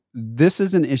this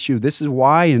is an issue. This is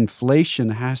why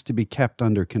inflation has to be kept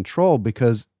under control,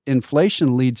 because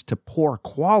inflation leads to poor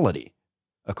quality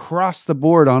across the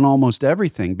board on almost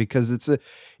everything, because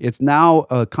it's now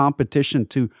a competition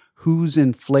to who's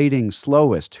inflating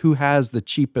slowest, who has the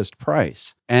cheapest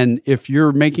price. And if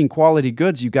you're making quality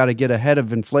goods, you got to get ahead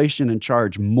of inflation and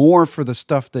charge more for the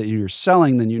stuff that you're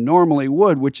selling than you normally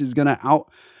would, which is going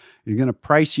to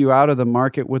price you out of the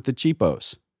market with the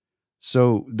cheapos.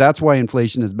 So that's why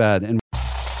inflation is bad. And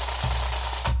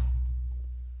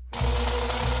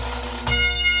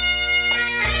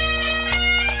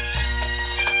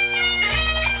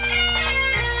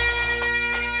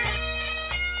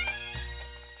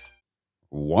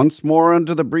once more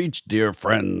under the breach, dear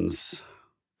friends.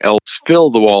 Else fill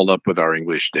the wall up with our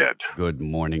English dead. Good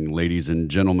morning, ladies and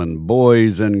gentlemen,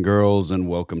 boys and girls, and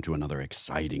welcome to another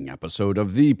exciting episode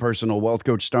of The Personal Wealth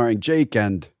Coach, starring Jake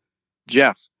and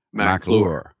Jeff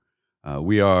McClure.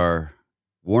 We are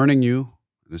warning you,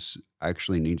 this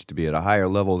actually needs to be at a higher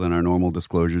level than our normal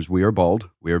disclosures. We are bald,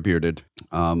 we are bearded.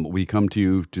 We come to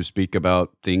you to speak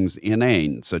about things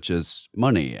inane, such as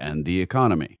money and the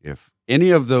economy. If any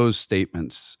of those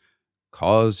statements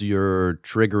cause your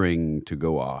triggering to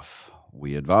go off,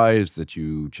 we advise that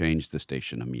you change the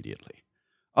station immediately.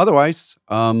 Otherwise,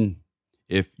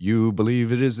 if you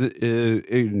believe it is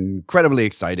incredibly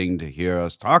exciting to hear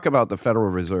us talk about the Federal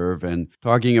Reserve and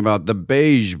talking about the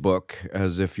beige book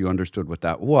as if you understood what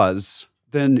that was,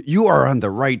 then you are on the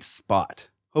right spot.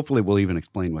 Hopefully, we'll even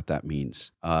explain what that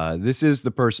means. This is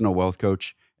the Personal Wealth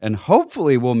Coach, and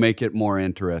hopefully we'll make it more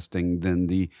interesting than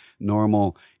the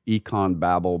normal econ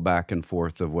babble back and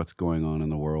forth of what's going on in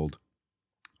the world.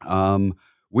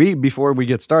 Before we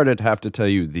get started, have to tell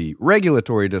you the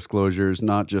regulatory disclosures,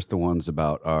 not just the ones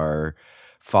about our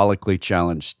follically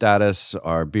challenged status,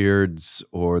 our beards,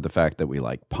 or the fact that we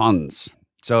like puns.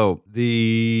 So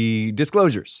the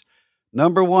disclosures.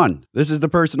 Number one, this is the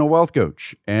Personal Wealth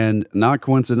Coach, and not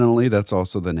coincidentally, that's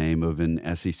also the name of an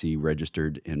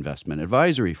SEC-registered investment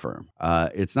advisory firm.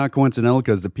 It's not coincidental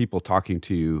because the people talking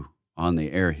to you on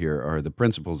the air here are the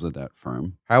principals of that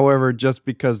firm. However, just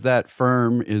because that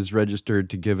firm is registered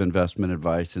to give investment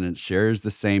advice and it shares the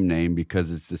same name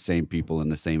because it's the same people and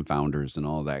the same founders and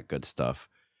all that good stuff,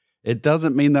 it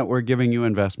doesn't mean that we're giving you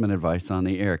investment advice on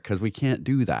the air, because we can't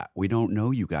do that. We don't know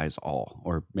you guys all.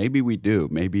 Or maybe we do.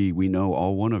 Maybe we know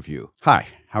all one of you. Hi,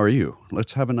 how are you?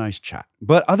 Let's have a nice chat.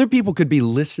 But other people could be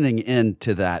listening in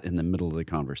to that in the middle of the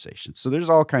conversation. So there's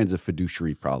all kinds of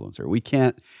fiduciary problems there. We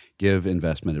can't give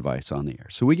investment advice on the air.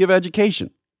 So we give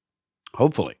education.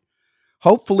 Hopefully.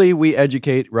 Hopefully we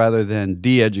educate rather than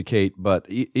de-educate, but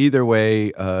either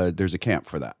way, there's a camp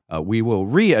for that. We will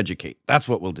re-educate. That's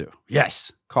what we'll do.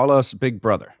 Yes. Call us Big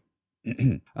Brother.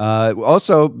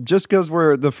 Also, just because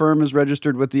the firm is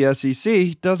registered with the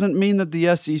SEC doesn't mean that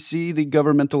the SEC, the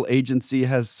governmental agency,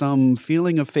 has some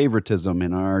feeling of favoritism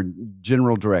in our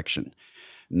general direction.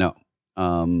 No.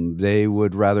 They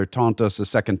would rather taunt us a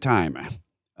second time.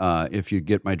 If you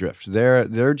get my drift.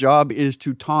 Their job is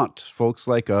to taunt folks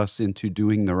like us into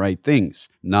doing the right things,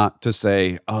 not to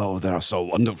say, oh, they're so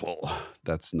wonderful.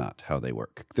 That's not how they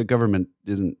work. The government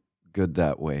isn't good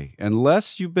that way.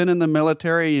 Unless you've been in the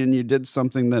military and you did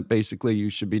something that basically you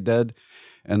should be dead,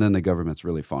 and then the government's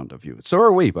really fond of you. So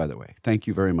are we, by the way. Thank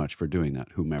you very much for doing that,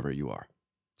 whomever you are.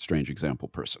 Strange example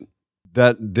person.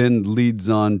 That then leads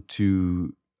on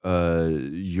to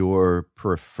your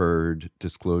preferred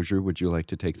disclosure. Would you like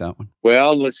to take that one?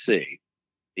 Well, let's see.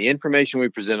 The information we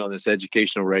present on this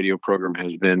educational radio program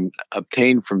has been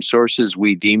obtained from sources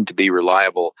we deem to be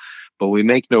reliable, but we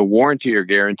make no warranty or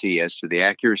guarantee as to the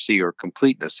accuracy or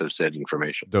completeness of said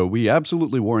information. Though we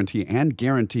absolutely warranty and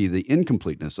guarantee the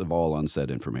incompleteness of all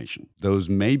unsaid information. Those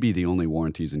may be the only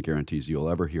warranties and guarantees you'll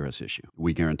ever hear us issue.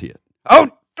 We guarantee it. Oh,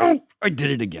 I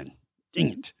did it again. Dang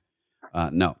it.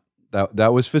 No.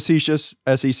 That was facetious,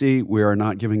 SEC. We are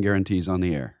not giving guarantees on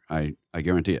the air. I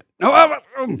guarantee it. No,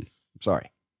 sorry.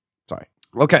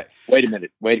 Okay. Wait a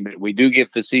minute. We do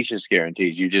give facetious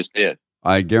guarantees. You just did.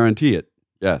 I guarantee it.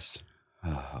 Yes.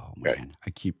 Oh, man. Okay. I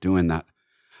keep doing that.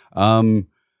 All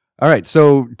right.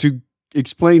 So to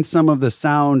explain some of the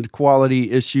sound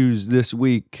quality issues this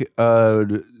week,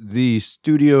 the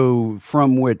studio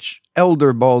from which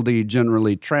Elder Baldy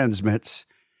generally transmits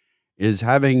is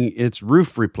having its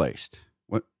roof replaced.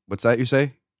 What's that you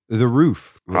say? The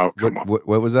roof. Oh, come on. What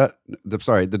was that?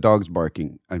 Sorry, the dog's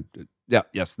barking.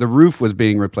 Yes, the roof was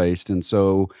being replaced, and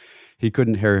so he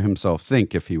couldn't hear himself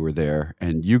think if he were there,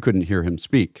 and you couldn't hear him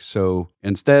speak. So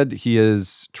instead, he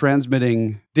is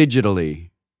transmitting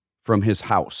digitally from his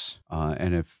house.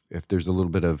 And if there's a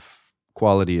little bit of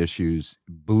quality issues,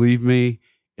 believe me,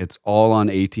 It's all on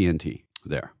AT&T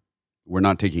there. We're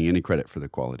not taking any credit for the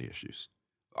quality issues.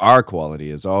 Our quality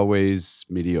is always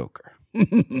mediocre.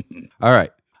 All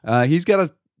right. He's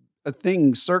got a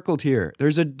thing circled here.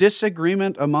 There's a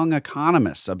disagreement among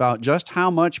economists about just how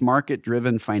much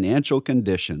market-driven financial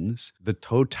conditions, the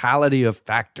totality of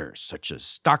factors such as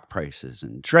stock prices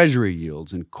and treasury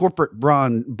yields and corporate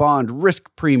bond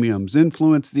risk premiums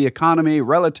influence the economy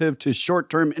relative to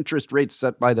short-term interest rates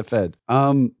set by the Fed.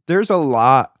 There's a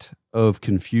lot of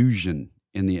confusion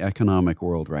in the economic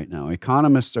world right now.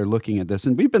 Economists are looking at this,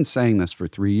 and we've been saying this for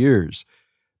 3 years.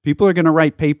 People are going to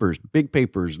write papers, big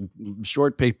papers,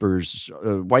 short papers,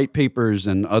 white papers,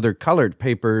 and other colored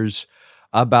papers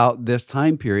about this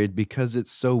time period because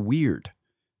it's so weird.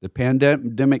 The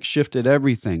pandemic shifted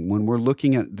everything. When we're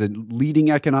looking at the leading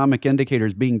economic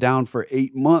indicators being down for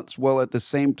 8 months, while at the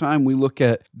same time we look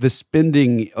at the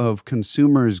spending of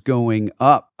consumers going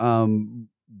up,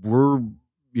 the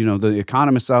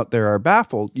economists out there are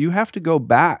baffled. You have to go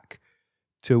back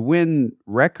to when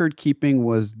record keeping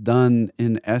was done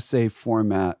in essay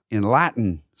format in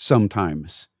Latin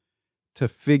sometimes to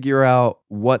figure out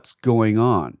what's going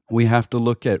on. We have to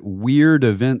look at weird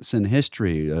events in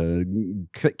history,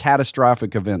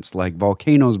 catastrophic events like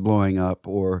volcanoes blowing up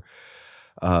or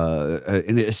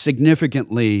in a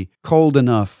significantly cold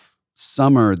enough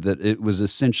summer that it was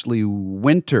essentially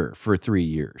winter for 3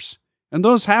 years. And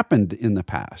those happened in the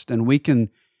past, and we can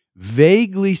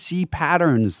vaguely see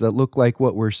patterns that look like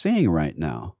what we're seeing right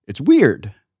now. It's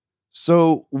weird.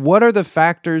 So what are the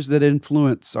factors that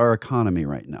influence our economy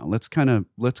right now? Let's kind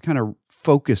of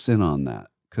focus in on that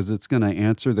because it's going to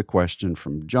answer the question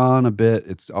from John a bit.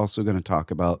 It's also going to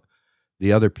talk about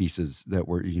the other pieces that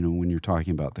were, when you're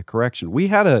talking about the correction. We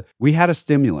had a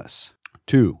stimulus,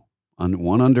 two,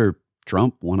 one under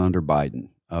Trump, one under Biden,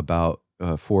 about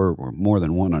four or more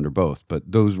than one under both, but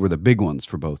those were the big ones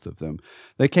for both of them.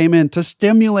 They came in to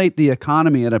stimulate the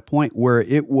economy at a point where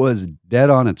it was dead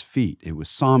on its feet. It was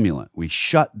somnolent. We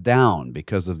shut down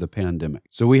because of the pandemic.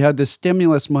 So we had this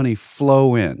stimulus money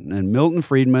flow in, and Milton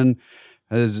Friedman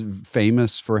is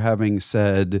famous for having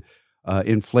said,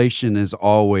 inflation is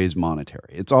always monetary.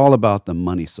 It's all about the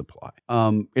money supply.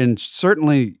 And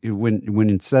certainly when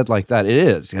it's said like that, it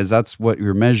is, because that's what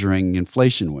you're measuring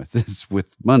inflation with, is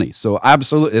with money. So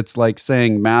absolutely, it's like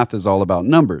saying math is all about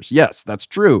numbers. Yes, that's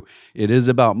true. It is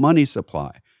about money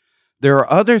supply. There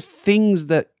are other things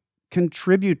that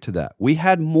contribute to that. We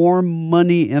had more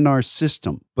money in our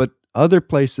system, but other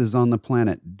places on the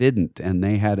planet didn't, and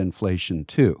they had inflation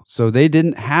too. So they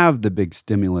didn't have the big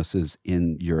stimuluses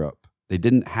in Europe. They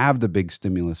didn't have the big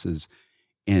stimuluses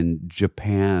in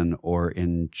Japan or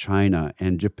in China.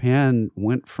 And Japan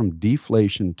went from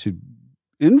deflation to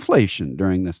inflation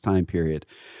during this time period.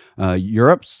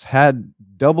 Europe's had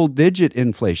double-digit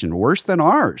inflation, worse than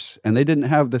ours, and they didn't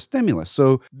have the stimulus.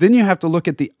 So then you have to look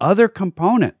at the other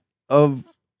component of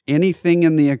anything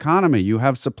in the economy. You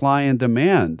have supply and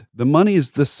demand. The money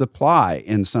is the supply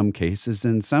in some cases.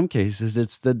 In some cases,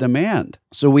 it's the demand.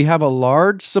 So we have a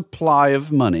large supply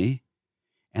of money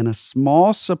and a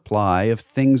small supply of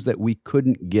things that we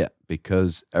couldn't get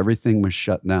because everything was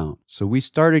shut down. So we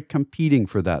started competing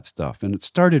for that stuff. And it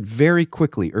started very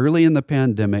quickly, early in the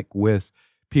pandemic, with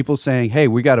people saying, hey,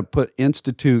 we got to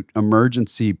institute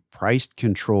emergency price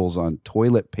controls on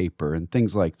toilet paper and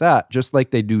things like that, just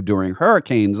like they do during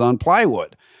hurricanes on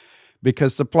plywood.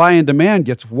 Because supply and demand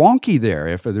gets wonky there.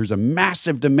 If there's a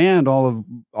massive demand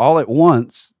all at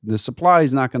once, the supply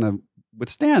is not going to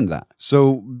withstand that.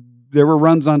 So there were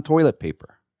runs on toilet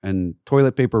paper and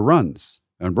toilet paper runs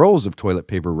and rolls of toilet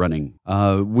paper running.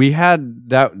 We had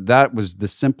that was the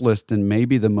simplest and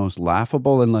maybe the most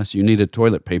laughable, unless you needed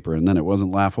toilet paper, and then it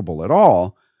wasn't laughable at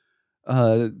all,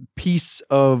 piece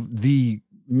of the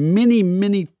many,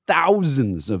 many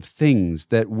thousands of things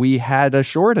that we had a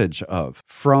shortage of,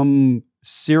 from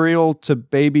cereal to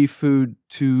baby food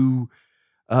to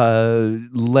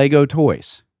Lego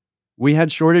toys. We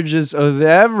had shortages of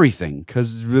everything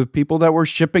because the people that were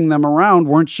shipping them around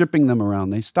weren't shipping them around.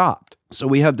 They stopped. So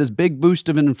we have this big boost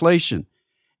of inflation.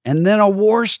 And then a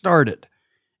war started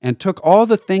and took all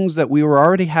the things that we were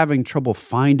already having trouble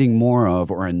finding more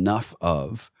of or enough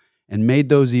of and made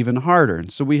those even harder. And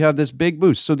so we have this big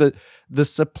boost. So that the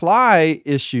supply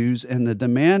issues and the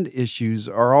demand issues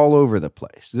are all over the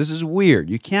place. This is weird.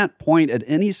 You can't point at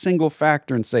any single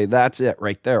factor and say, that's it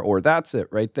right there, or that's it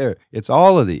right there. It's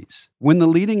all of these. When the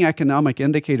leading economic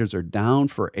indicators are down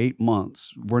for 8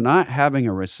 months, we're not having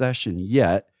a recession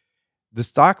yet. the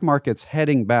stock market's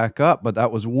heading back up, but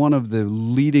that was one of the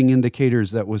leading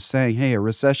indicators that was saying, hey, a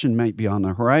recession might be on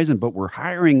the horizon, but we're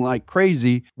hiring like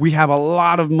crazy. We have a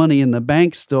lot of money in the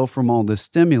bank still from all this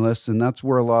stimulus, and that's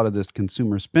where a lot of this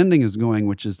consumer spending is going,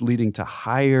 which is leading to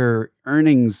higher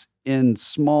earnings in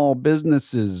small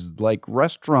businesses like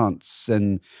restaurants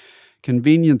and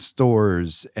convenience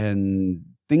stores and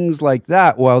things like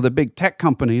that, while the big tech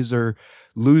companies are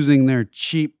losing their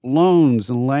cheap loans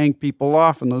and laying people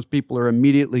off, and those people are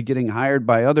immediately getting hired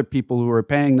by other people who are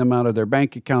paying them out of their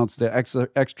bank accounts the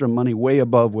extra money way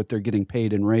above what they're getting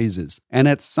paid in raises. And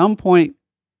at some point,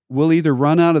 we'll either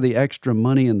run out of the extra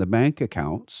money in the bank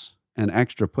accounts, and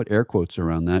extra, put air quotes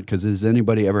around that, because has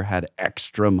anybody ever had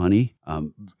extra money?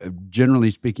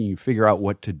 Generally speaking, you figure out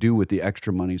what to do with the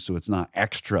extra money so it's not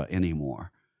extra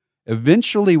anymore.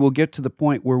 Eventually, we'll get to the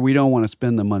point where we don't want to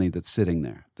spend the money that's sitting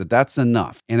there, that's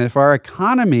enough. And if our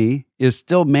economy is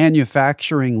still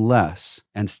manufacturing less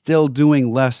and still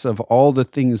doing less of all the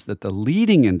things that the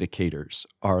leading indicators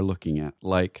are looking at,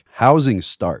 like housing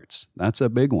starts, that's a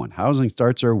big one. Housing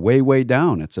starts are way, way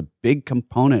down. It's a big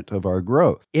component of our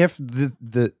growth. If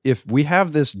if we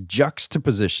have this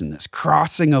juxtaposition, this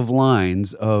crossing of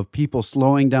lines of people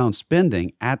slowing down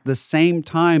spending at the same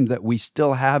time that we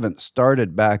still haven't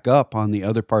started back up on the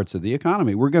other parts of the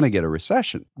economy, we're going to get a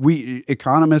recession.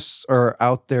 Economists are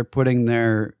out there putting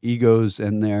their egos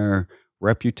and their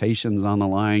reputations on the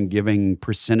line, giving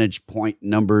percentage point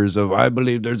numbers of, I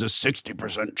believe there's a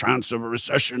 60% chance of a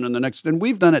recession in the next, and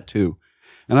we've done it too.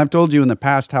 And I've told you in the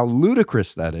past how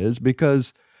ludicrous that is,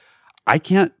 because I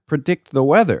can't predict the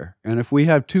weather. And if we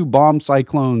have 2 bomb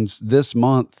cyclones this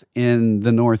month in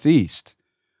the Northeast,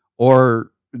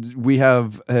 or we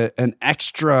have an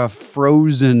extra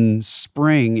frozen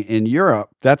spring in Europe,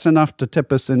 that's enough to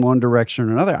tip us in one direction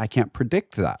or another. I can't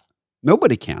predict that.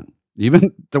 Nobody can.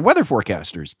 Even the weather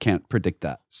forecasters can't predict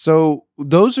that. So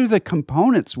those are the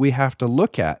components we have to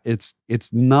look at. It's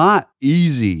not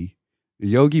easy.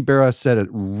 Yogi Berra said it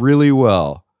really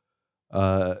well.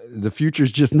 The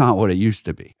future's just not what it used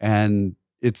to be. And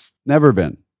it's never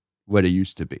been what it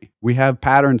used to be. We have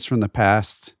patterns from the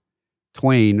past.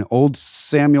 Old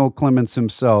Samuel Clemens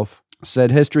himself,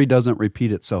 said history doesn't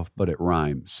repeat itself, but it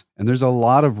rhymes. And there's a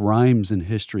lot of rhymes in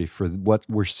history for what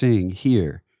we're seeing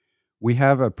here. We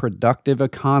have a productive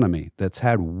economy that's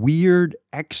had weird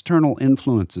external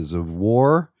influences of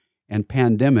war and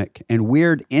pandemic, and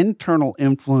weird internal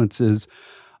influences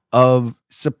of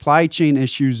supply chain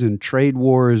issues and trade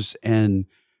wars, and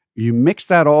you mix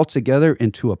that all together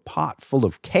into a pot full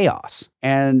of chaos.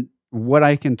 And what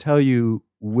I can tell you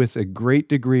with a great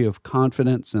degree of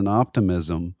confidence and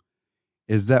optimism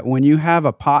is that when you have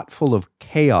a pot full of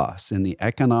chaos in the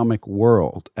economic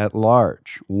world at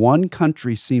large, one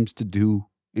country seems to do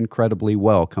incredibly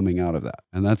well coming out of that,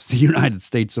 and that's the United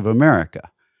States of America.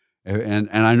 And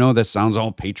I know that sounds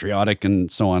all patriotic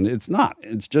and so on. It's not.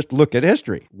 It's just look at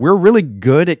history. We're really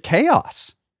good at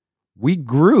chaos. We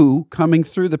grew coming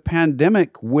through the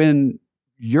pandemic when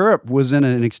Europe was in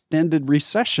an extended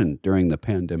recession during the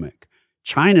pandemic.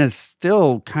 China's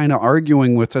still kind of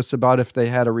arguing with us about if they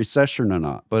had a recession or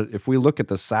not. But if we look at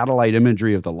the satellite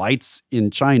imagery of the lights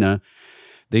in China,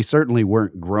 they certainly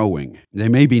weren't growing. They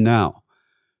may be now.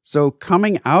 So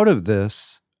coming out of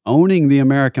this, owning the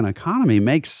American economy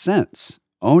makes sense.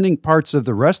 Owning parts of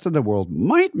the rest of the world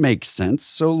might make sense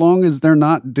so long as they're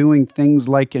not doing things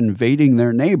like invading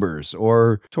their neighbors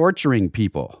or torturing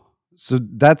people. So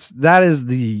that is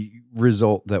the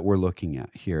result that we're looking at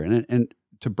here. And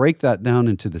to break that down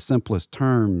into the simplest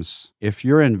terms, if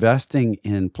you're investing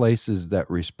in places that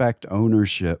respect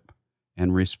ownership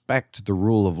and respect the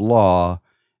rule of law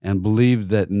and believe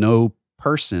that no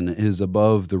person is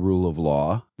above the rule of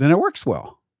law, then it works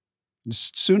well.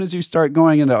 As soon as you start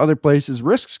going into other places,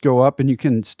 risks go up and you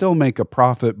can still make a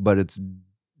profit, but it's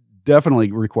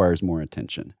definitely requires more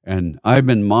attention. And I've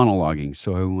been monologuing,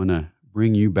 so I want to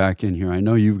bring you back in here. I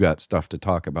know you've got stuff to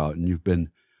talk about and you've been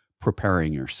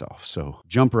preparing yourself. So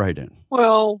jump right in.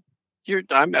 Well,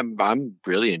 I'm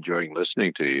really enjoying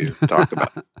listening to you talk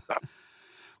about stuff.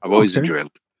 I've always enjoyed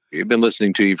it. You've been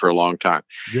listening to you for a long time.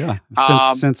 Yeah,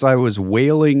 since I was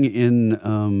wailing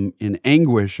in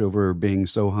anguish over being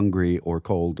so hungry or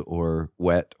cold or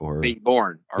wet or being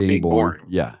born.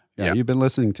 Yeah. You've been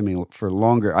listening to me for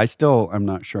longer. I'm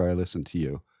not sure I listen to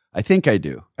you. I think I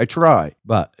do. I try,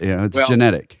 but it's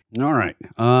genetic. All right.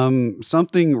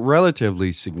 Something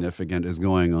relatively significant is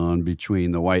going on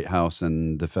between the White House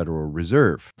and the Federal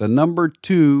Reserve. The number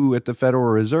 2 at the Federal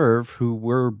Reserve, who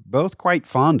we're both quite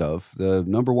fond of, the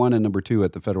number 1 and number 2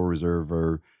 at the Federal Reserve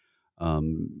are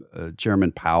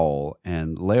Chairman Powell,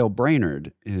 and Lael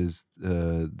Brainerd is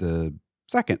the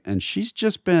second. And she's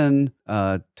just been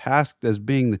tasked as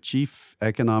being the chief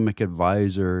economic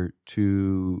advisor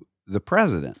to the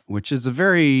president, which is a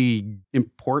very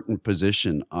important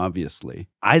position, obviously.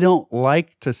 I don't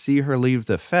like to see her leave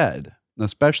the Fed,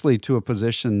 especially to a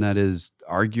position that is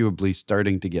arguably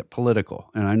starting to get political.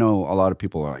 And I know a lot of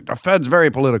people are like, the Fed's very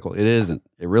political. It isn't.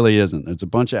 It really isn't. It's a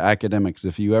bunch of academics.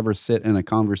 If you ever sit in a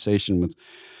conversation with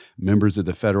members of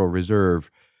the Federal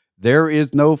Reserve, there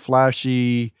is no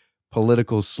flashy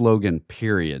political slogan,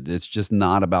 period. It's just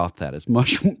not about that. It's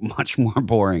much, much more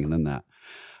boring than that.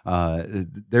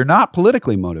 They're not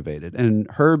politically motivated. And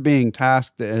her being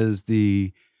tasked as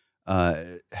the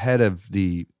head of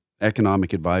the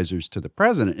economic advisors to the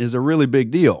president is a really big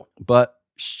deal. But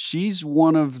she's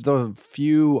one of the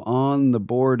few on the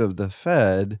board of the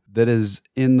Fed that is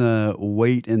in the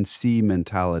wait and see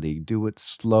mentality. Do it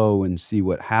slow and see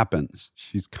what happens.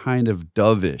 She's kind of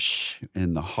dovish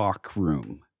in the hawk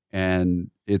room.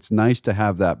 And it's nice to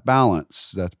have that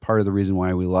balance. That's part of the reason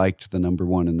why we liked the number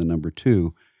one and the number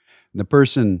two. The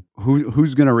person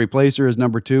who's going to replace her as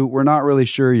number two, we're not really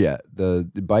sure yet. The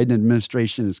Biden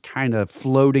administration is kind of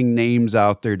floating names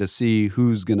out there to see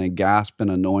who's going to gasp in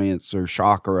annoyance or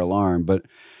shock or alarm. But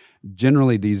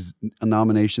generally, these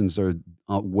nominations are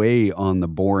way on the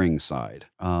boring side.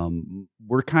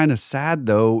 We're kind of sad,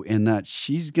 though, in that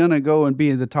she's going to go and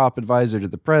be the top advisor to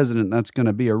the president. That's going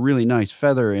to be a really nice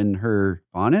feather in her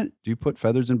bonnet. Do you put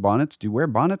feathers in bonnets? Do you wear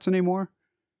bonnets anymore?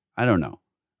 I don't know.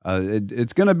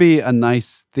 It's going to be a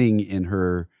nice thing in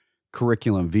her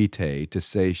curriculum vitae to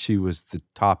say she was the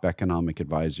top economic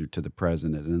advisor to the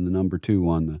president and the number two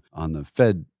on the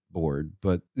Fed board.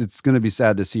 But it's going to be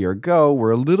sad to see her go.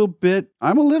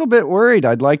 I'm a little bit worried.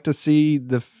 I'd like to see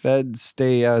the Fed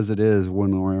stay as it is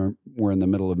when we're in the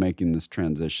middle of making this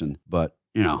transition. But,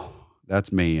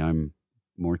 that's me. I'm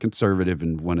more conservative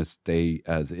and want to stay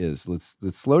as is. Let's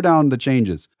slow down the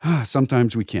changes.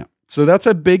 Sometimes we can't. So that's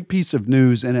a big piece of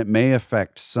news, and it may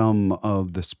affect some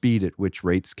of the speed at which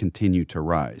rates continue to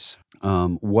rise.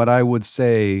 What I would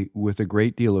say with a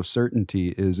great deal of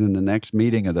certainty is in the next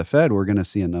meeting of the Fed, we're going to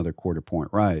see another quarter-point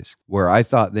rise. Where I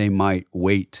thought they might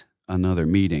wait another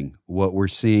meeting, what we're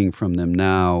seeing from them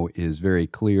now is very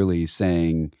clearly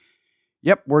saying,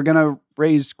 yep, we're going to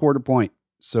raise quarter point.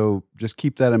 So just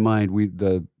keep that in mind.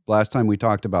 The last time we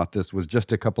talked about this was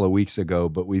just a couple of weeks ago,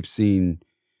 but we've seen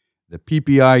the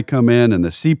PPI come in and the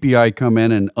CPI come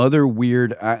in and other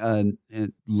weird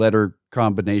letter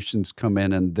combinations come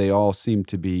in, and they all seem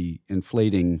to be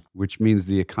inflating, which means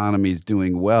the economy is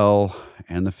doing well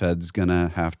and the Fed's going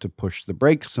to have to push the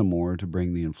brakes some more to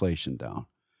bring the inflation down.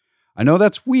 I know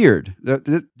that's weird.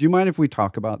 Do you mind if we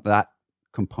talk about that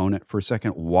component for a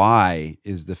second? Why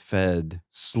is the Fed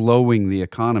slowing the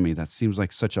economy? That seems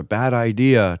like such a bad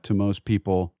idea to most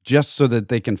people, just so that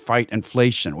they can fight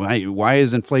inflation. Why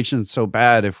is inflation so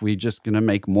bad if we just going to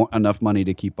make enough money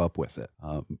to keep up with it?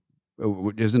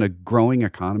 Isn't a growing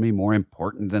economy more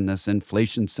important than this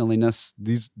inflation silliness?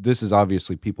 This is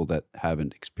obviously people that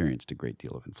haven't experienced a great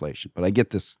deal of inflation, but I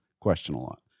get this question a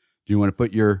lot. Do you want to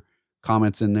put your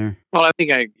comments in there? Well, I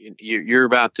think you're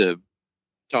about to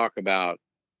talk about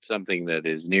something that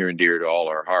is near and dear to all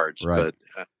our hearts, right.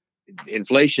 But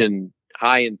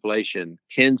high inflation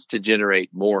tends to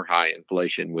generate more high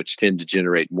inflation, which tend to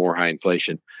generate more high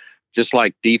inflation, just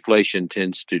like deflation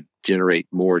tends to generate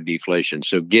more deflation.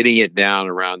 So getting it down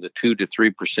around the 2 to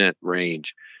 3%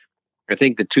 range, I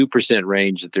think the 2%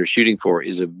 range that they're shooting for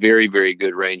is a very, very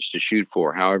good range to shoot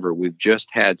for. However, we've just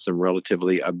had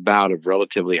a bout of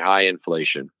relatively high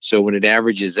inflation. So when it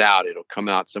averages out, it'll come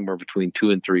out somewhere between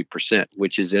 2 and 3%,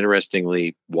 which is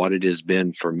interestingly what it has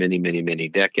been for many, many, many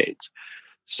decades.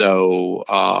 So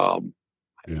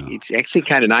It's actually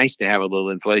kind of nice to have a little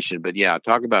inflation. But yeah,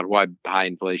 talk about why high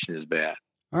inflation is bad.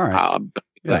 All right.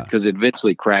 Because it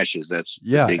eventually crashes. That's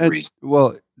the big reason.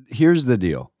 Well, here's the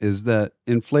deal, is that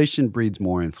inflation breeds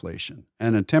more inflation.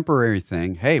 And a temporary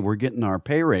thing, hey, we're getting our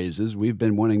pay raises. We've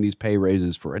been wanting these pay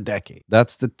raises for a decade.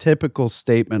 That's the typical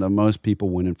statement of most people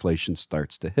when inflation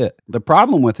starts to hit. The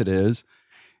problem with it is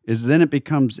then it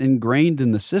becomes ingrained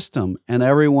in the system and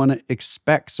everyone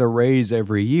expects a raise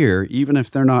every year, even if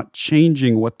they're not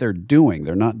changing what they're doing.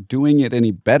 They're not doing it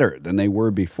any better than they were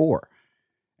before.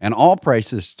 And all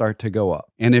prices start to go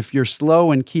up. And if you're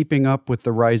slow in keeping up with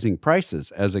the rising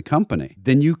prices as a company,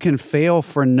 then you can fail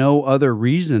for no other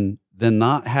reason than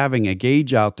not having a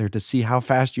gauge out there to see how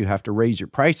fast you have to raise your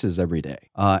prices every day.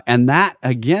 And that,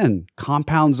 again,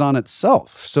 compounds on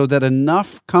itself so that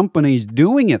enough companies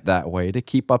doing it that way to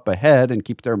keep up ahead and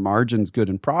keep their margins good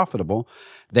and profitable,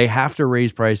 they have to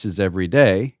raise prices every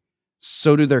day.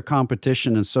 So do their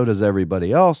competition, and so does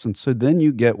everybody else. And so then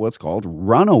you get what's called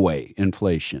runaway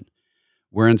inflation,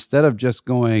 where instead of just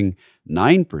going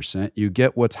 9%, you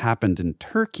get what's happened in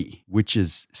Turkey, which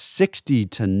is 60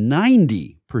 to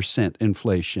 90%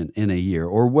 inflation in a year,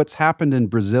 or what's happened in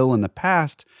Brazil in the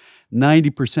past,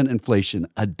 90% inflation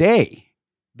a day.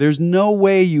 There's no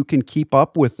way you can keep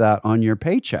up with that on your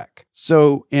paycheck.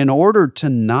 So in order to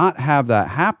not have that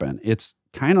happen, it's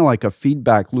kind of like a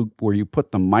feedback loop where you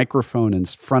put the microphone in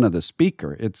front of the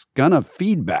speaker. It's going to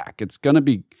feedback. It's going to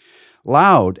be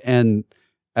loud. And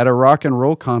at a rock and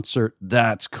roll concert,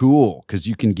 that's cool because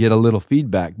you can get a little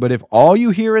feedback. But if all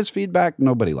you hear is feedback,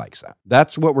 nobody likes that.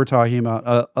 That's what we're talking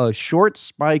about. A short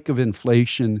spike of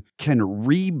inflation can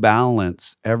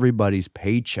rebalance everybody's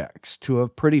paychecks to a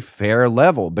pretty fair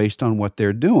level based on what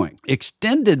they're doing.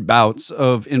 Extended bouts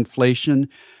of inflation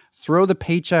throw the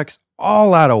paychecks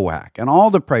all out of whack and all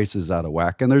the prices out of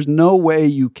whack. And there's no way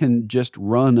you can just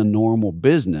run a normal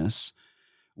business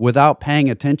without paying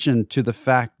attention to the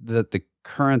fact that the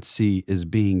currency is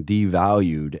being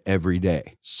devalued every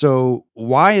day. So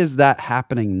why is that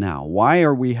happening now? Why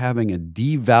are we having a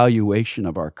devaluation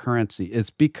of our currency?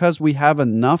 It's because we have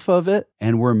enough of it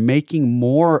and we're making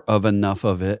more of enough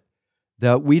of it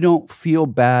that we don't feel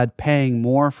bad paying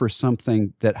more for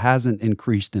something that hasn't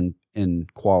increased in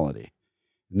quality.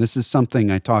 And this is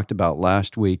something I talked about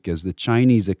last week as the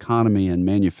Chinese economy and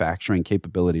manufacturing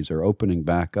capabilities are opening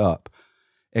back up.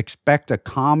 Expect a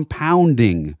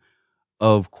compounding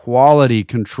of quality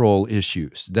control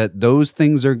issues, that those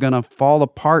things are going to fall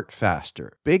apart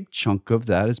faster. Big chunk of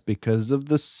that is because of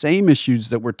the same issues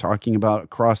that we're talking about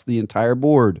across the entire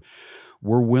board.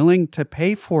 We're willing to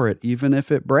pay for it even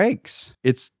if it breaks.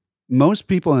 It's most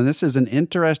people, and this is an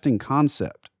interesting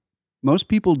concept, most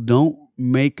people don't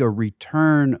make a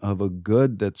return of a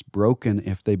good that's broken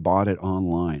if they bought it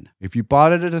online. If you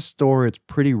bought it at a store, it's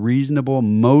pretty reasonable.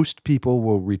 Most people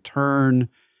will return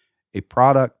a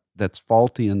product that's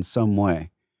faulty in some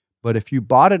way. But if you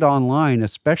bought it online,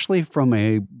 especially from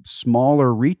a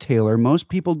smaller retailer, most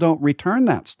people don't return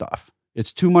that stuff.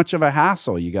 It's too much of a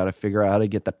hassle. You got to figure out how to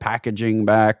get the packaging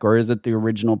back, or is it the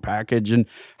original package? And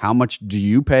how much do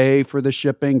you pay for the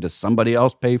shipping? Does somebody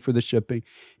else pay for the shipping?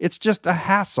 It's just a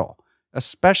hassle,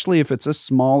 especially if it's a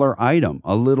smaller item,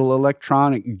 a little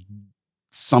electronic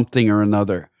something or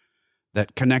another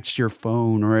that connects your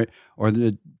phone or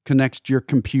that connects to your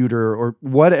computer or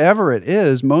whatever it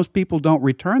is. Most people don't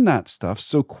return that stuff.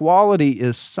 So quality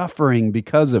is suffering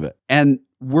because of it. And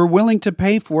we're willing to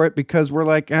pay for it because we're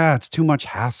like, it's too much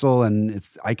hassle and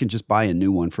I can just buy a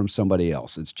new one from somebody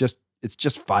else. It's just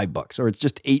 $5 or it's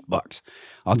just $8.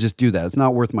 I'll just do that. It's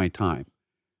not worth my time.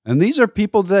 And these are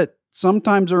people that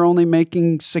sometimes are only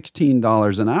making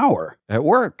 $16 an hour at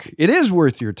work. It is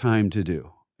worth your time to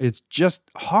do. It's just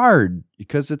hard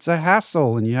because it's a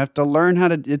hassle and you have to learn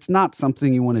it's not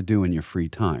something you want to do in your free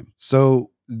time.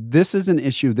 So this is an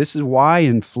issue. This is why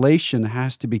inflation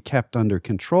has to be kept under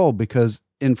control, because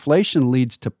inflation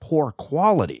leads to poor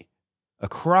quality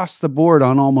across the board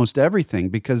on almost everything,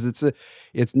 because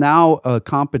it's now a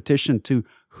competition to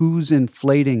who's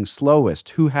inflating slowest,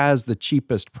 who has the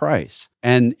cheapest price.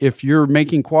 And if you're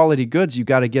making quality goods, you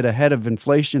got to get ahead of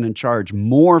inflation and charge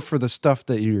more for the stuff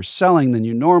that you're selling than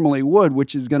you normally would,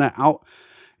 which is going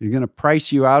to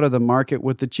price you out of the market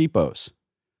with the cheapos.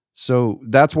 So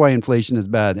that's why inflation is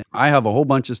bad. I have a whole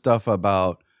bunch of stuff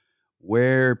about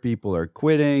where people are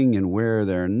quitting and where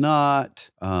they're not.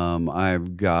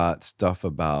 I've got stuff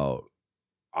about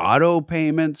auto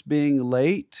payments being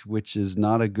late, which is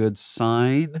not a good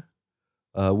sign.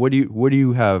 What do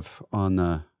you have on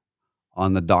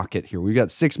the docket here? We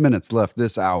got 6 minutes left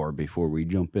this hour before we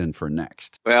jump in for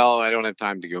next. Well, I don't have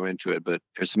time to go into it, but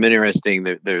there's some interesting.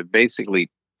 There are basically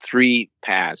two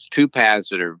paths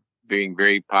that are being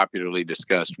very popularly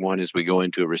discussed. One is we go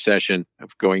into a recession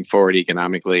of going forward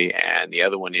economically, and the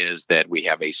other one is that we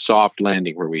have a soft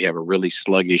landing where we have a really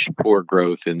sluggish, poor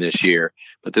growth in this year.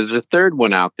 But there's a third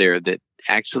one out there that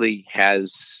actually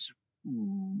has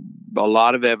a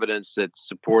lot of evidence that's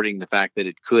supporting the fact that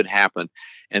it could happen,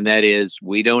 and that is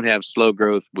we don't have slow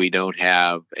growth, we don't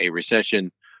have a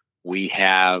recession, we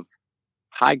have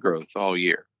high growth all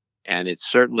year. And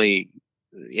it's certainly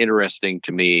interesting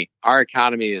to me. Our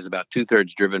economy is about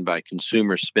 2/3 driven by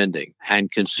consumer spending, and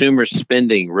consumer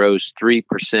spending rose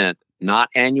 3%, not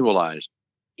annualized,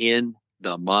 in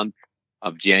the month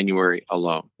of January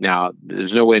alone. Now,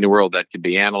 there's no way in the world that could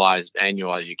be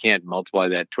annualized. You can't multiply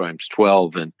that times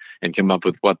 12 and come up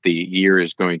with what the year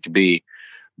is going to be.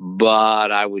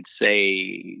 But I would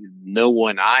say no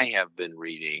one I have been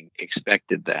reading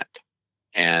expected that.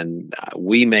 And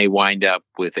we may wind up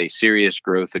with a serious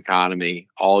growth economy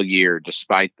all year,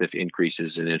 despite the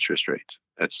increases in interest rates.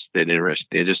 That's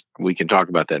interesting. We can talk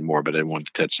about that more, but I didn't want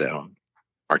to touch on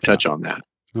that.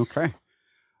 Okay.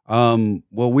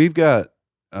 Well, we've got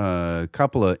a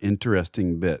couple of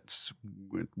interesting bits.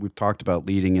 We've talked about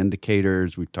leading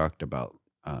indicators. We've talked about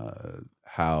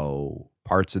how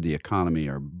parts of the economy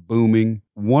are booming.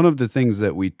 One of the things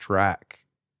that we track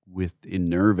with a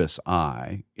nervous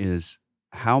eye is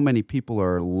how many people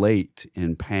are late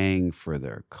in paying for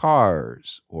their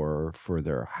cars or for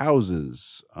their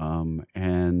houses.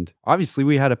 And obviously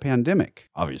we had a pandemic.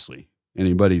 Obviously,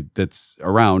 anybody that's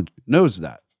around knows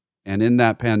that. And in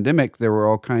that pandemic, there were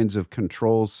all kinds of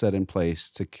controls set in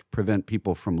place to prevent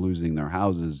people from losing their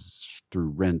houses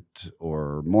through rent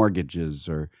or mortgages,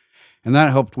 and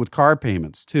that helped with car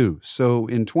payments too. So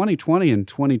in 2020 and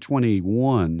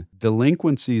 2021,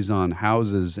 delinquencies on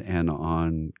houses and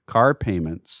on car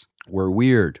payments were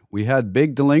weird. We had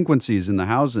big delinquencies in the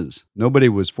houses. Nobody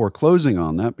was foreclosing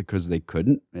on that because they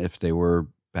couldn't if they were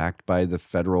backed by the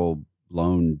federal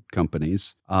loan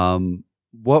companies.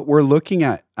 What we're looking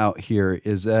at out here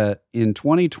is that in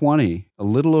 2020, a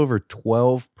little over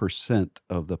 12%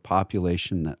 of the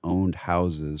population that owned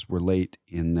houses were late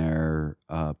in their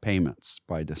payments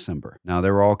by December. Now,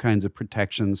 there were all kinds of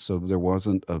protections, so there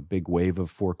wasn't a big wave of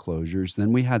foreclosures.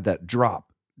 Then we had that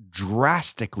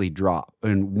drastically drop.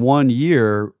 In 1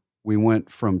 year, we went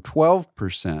from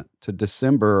 12% to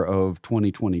December of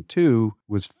 2022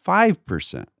 was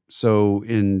 5%. So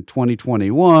in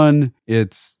 2021,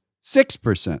 it's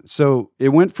 6%. So it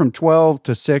went from 12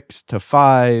 to 6 to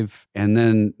 5. And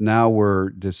then now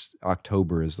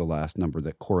October is the last number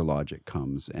that CoreLogic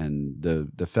comes. And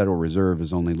the Federal Reserve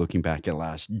is only looking back at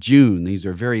last June. These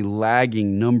are very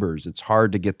lagging numbers. It's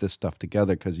hard to get this stuff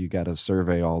together because you got to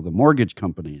survey all the mortgage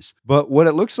companies. But what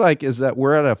it looks like is that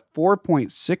we're at a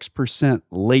 4.6%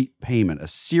 late payment, a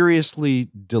seriously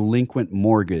delinquent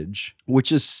mortgage,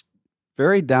 which is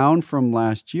very down from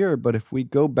last year. But if we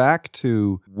go back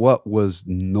to what was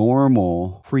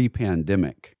normal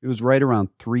pre-pandemic, it was right around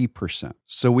 3%.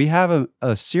 So we have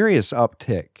a serious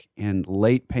uptick in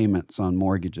late payments on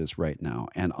mortgages right now.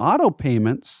 And auto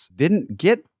payments didn't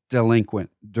get delinquent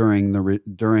during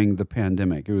the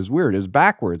pandemic. It was weird. It was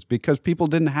backwards because people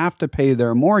didn't have to pay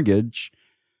their mortgage.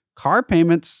 Car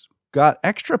payments got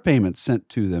extra payments sent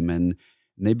to them, and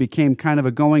they became kind of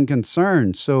a going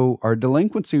concern. So our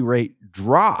delinquency rate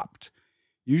dropped.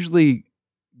 Usually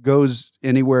goes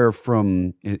anywhere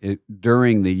from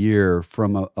during the year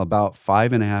from about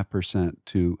 5.5%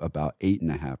 to about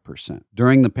 8.5%.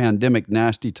 During the pandemic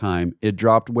nasty time, it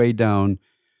dropped way down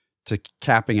to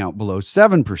capping out below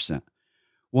 7%.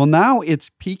 Well, now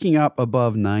it's peaking up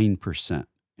above 9%. And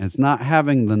it's not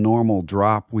having the normal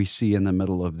drop we see in the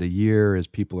middle of the year as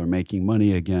people are making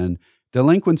money again.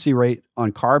 Delinquency rate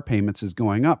on car payments is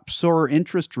going up. So are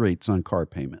interest rates on car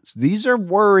payments. These are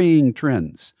worrying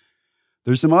trends.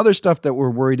 There's some other stuff that we're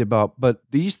worried about, but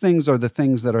these things are the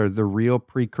things that are the real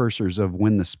precursors of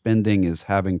when the spending is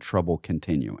having trouble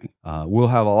continuing. We'll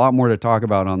have a lot more to talk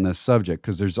about on this subject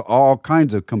because there's all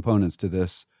kinds of components to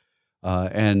this.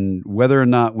 And whether or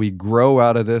not we grow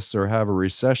out of this or have a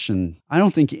recession, I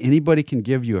don't think anybody can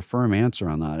give you a firm answer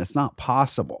on that. It's not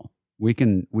possible. We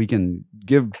can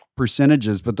give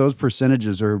percentages, but those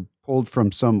percentages are pulled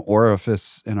from some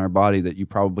orifice in our body that you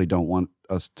probably don't want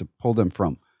us to pull them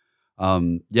from.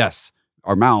 Yes,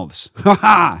 our mouths.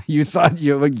 You thought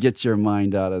you would get your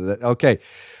mind out of that. Okay,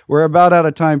 we're about out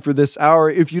of time for this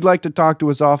hour. If you'd like to talk to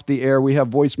us off the air, we have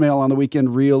voicemail on the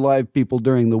weekend, real live people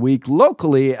during the week,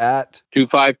 locally at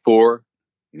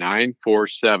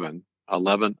 254-947-1111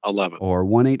 or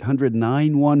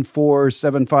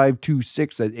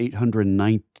 1-800-914-7526 at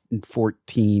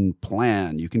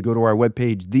 800-914-PLAN. You can go to our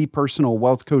webpage,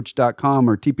 thepersonalwealthcoach.com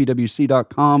or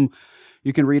tpwc.com.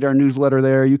 You can read our newsletter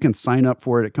there. You can sign up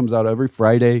for it. It comes out every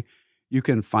Friday. You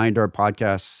can find our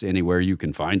podcasts anywhere you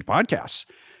can find podcasts.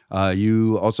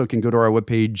 You also can go to our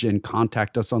webpage and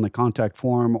contact us on the contact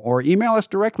form or email us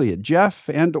directly at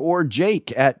jeff or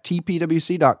jake at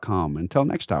tpwc.com. Until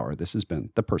next hour, this has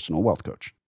been The Personal Wealth Coach.